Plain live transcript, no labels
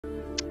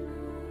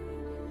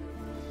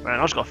Man,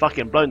 I just got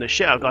fucking blown the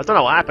shit out, guys. I don't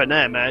know what happened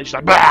there, man. She's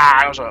like, bah!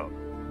 I was like,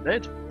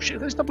 dead. Shit,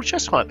 there's double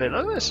chest height there.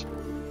 Look at this.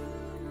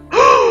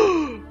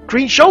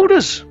 Green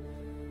shoulders.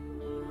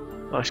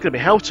 Oh, it's gonna be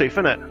Helltooth,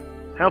 isn't it?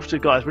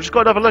 Helltooth, guys. We've just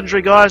got another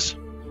legendary, guys.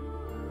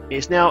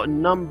 It's now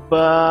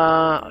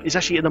number. It's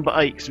actually at number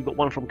 8 because we've got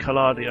one from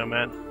Caladio,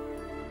 man.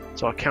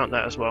 So I count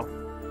that as well.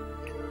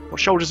 What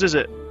shoulders is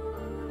it?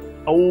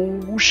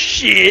 Oh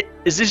shit!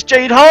 Is this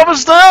Jade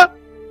Harvester?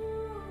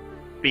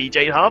 Be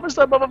Jade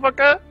Harvester,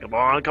 motherfucker! Come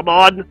on, come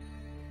on!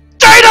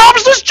 Jade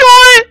Harvester's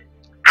joy!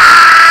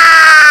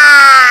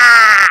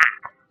 Ah!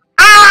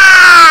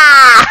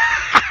 Ah!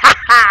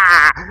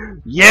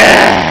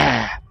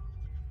 Yeah!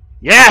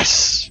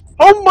 Yes!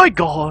 Oh my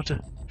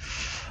god!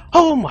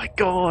 Oh my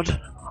god!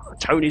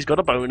 Tony's got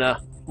a boner.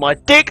 My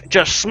dick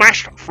just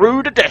smashed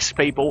through the desk,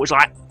 people. It's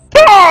like,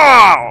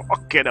 oh!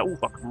 Fucking hell!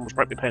 Fuck! I almost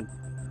broke my pen.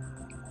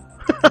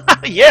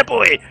 Yeah,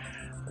 boy!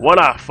 What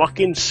a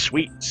fucking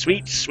sweet.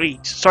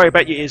 Sorry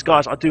about your ears,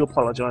 guys. I do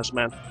apologise,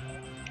 man.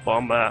 But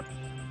I'm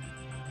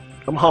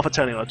half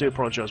Italian. I do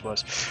apologise,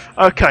 boys.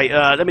 Okay,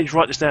 let me just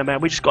write this down,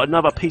 man. We just got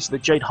another piece of the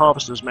Jade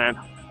Harvesters, man.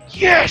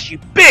 Yes, you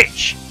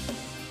bitch!